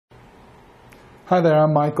Hi there,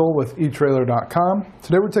 I'm Michael with etrailer.com.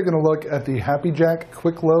 Today we're taking a look at the HappiJac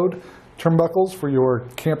Qwik-Load Turnbuckles for your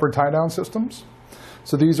camper tie-down systems.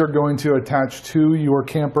 So these are going to attach to your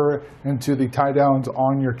camper and to the tie-downs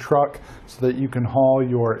on your truck so that you can haul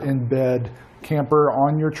your in-bed camper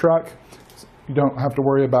on your truck. You don't have to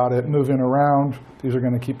worry about it moving around. These are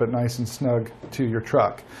going to keep it nice and snug to your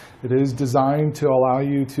truck. It is designed to allow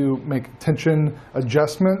you to make tension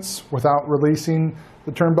adjustments without releasing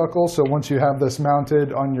the turnbuckle. So once you have this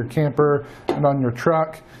mounted on your camper and on your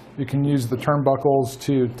truck, you can use the turnbuckles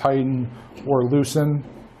to tighten or loosen.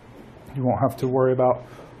 You won't have to worry about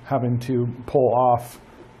having to pull off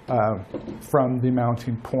from the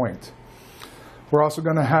mounting point. We're also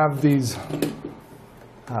going to have these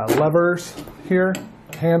levers here,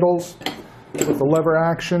 handles with the lever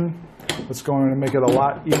action. It's going to make it a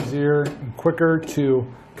lot easier and quicker to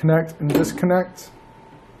connect and disconnect.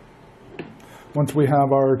 Once we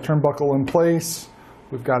have our turnbuckle in place,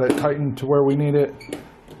 we've got it tightened to where we need it.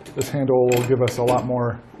 This handle will give us a lot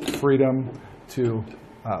more freedom to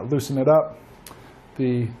loosen it up.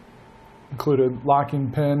 The included locking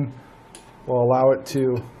pin will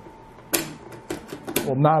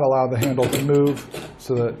not allow the handle to move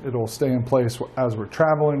so that it will stay in place as we're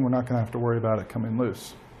traveling. We're not going to have to worry about it coming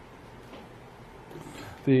loose.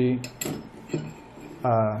 The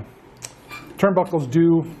turnbuckles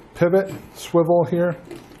do pivot, swivel here,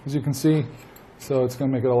 as you can see, so it's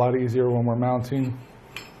going to make it a lot easier when we're mounting.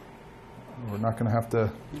 We're not going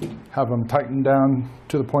to have them tightened down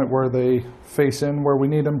to the point where they face in where we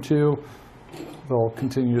need them to. They'll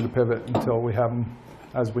continue to pivot until we have them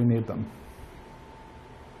as we need them.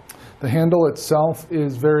 The handle itself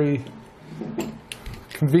is very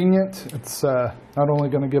convenient. It's not only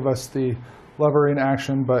going to give us the levering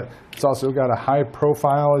action, but it's also got a high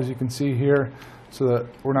profile, as you can see here, so that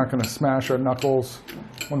we're not going to smash our knuckles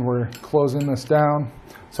when we're closing this down.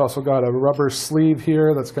 It's also got a rubber sleeve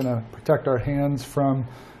here that's going to protect our hands from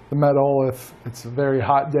the metal. If it's a very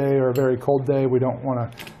hot day or a very cold day, we don't want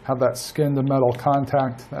to have that skin to metal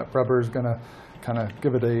contact. That rubber is going to kind of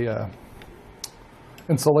give it a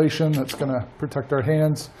insulation that's going to protect our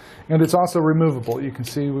hands. And it's also removable. You can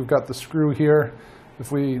see we've got the screw here.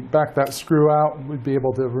 If we back that screw out, we'd be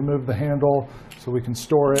able to remove the handle so we can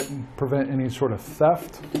store it and prevent any sort of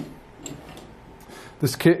theft.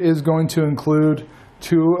 This kit is going to include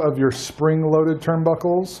 2 of your spring-loaded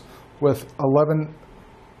turnbuckles with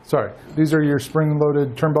these are your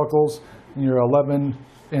spring-loaded turnbuckles and your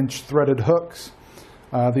 11-inch threaded hooks.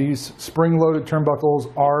 These spring-loaded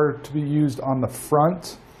turnbuckles are to be used on the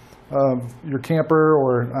front of your camper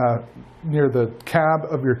or near the cab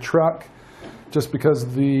of your truck. Just because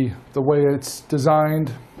the way it's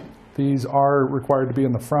designed, these are required to be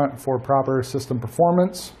in the front for proper system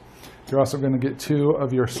performance. You're also going to get 2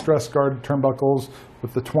 of your stress guard turnbuckles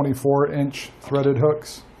with the 24-inch threaded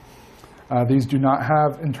hooks. These do not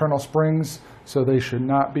have internal springs, so they should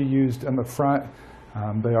not be used in the front.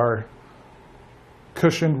 They are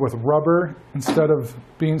cushioned with rubber instead of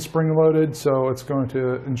being spring-loaded, so it's going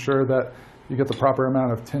to ensure that you get the proper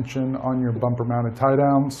amount of tension on your bumper-mounted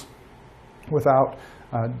tie-downs without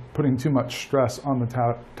putting too much stress on the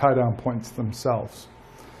tie-down points themselves.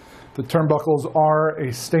 The turnbuckles are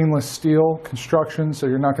a stainless steel construction, so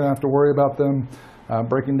you're not going to have to worry about them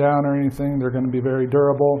breaking down or anything. They're going to be very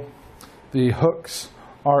durable. The hooks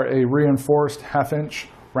are a reinforced 1/2-inch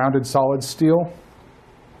rounded solid steel.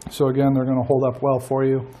 So again, they're going to hold up well for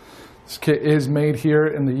you. This kit is made here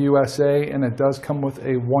in the USA, and it does come with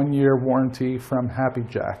a 1-year warranty from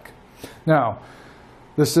HappiJac. Now,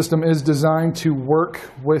 this system is designed to work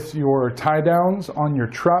with your tie-downs on your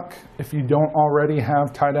truck. If you don't already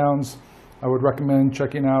have tie-downs, I would recommend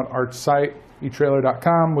checking out our site,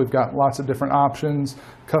 etrailer.com. We've got lots of different options,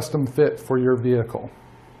 custom fit for your vehicle.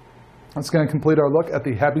 That's going to complete our look at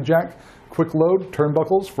the HappiJac Qwik-Load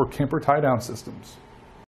Turnbuckles for camper tie-down systems.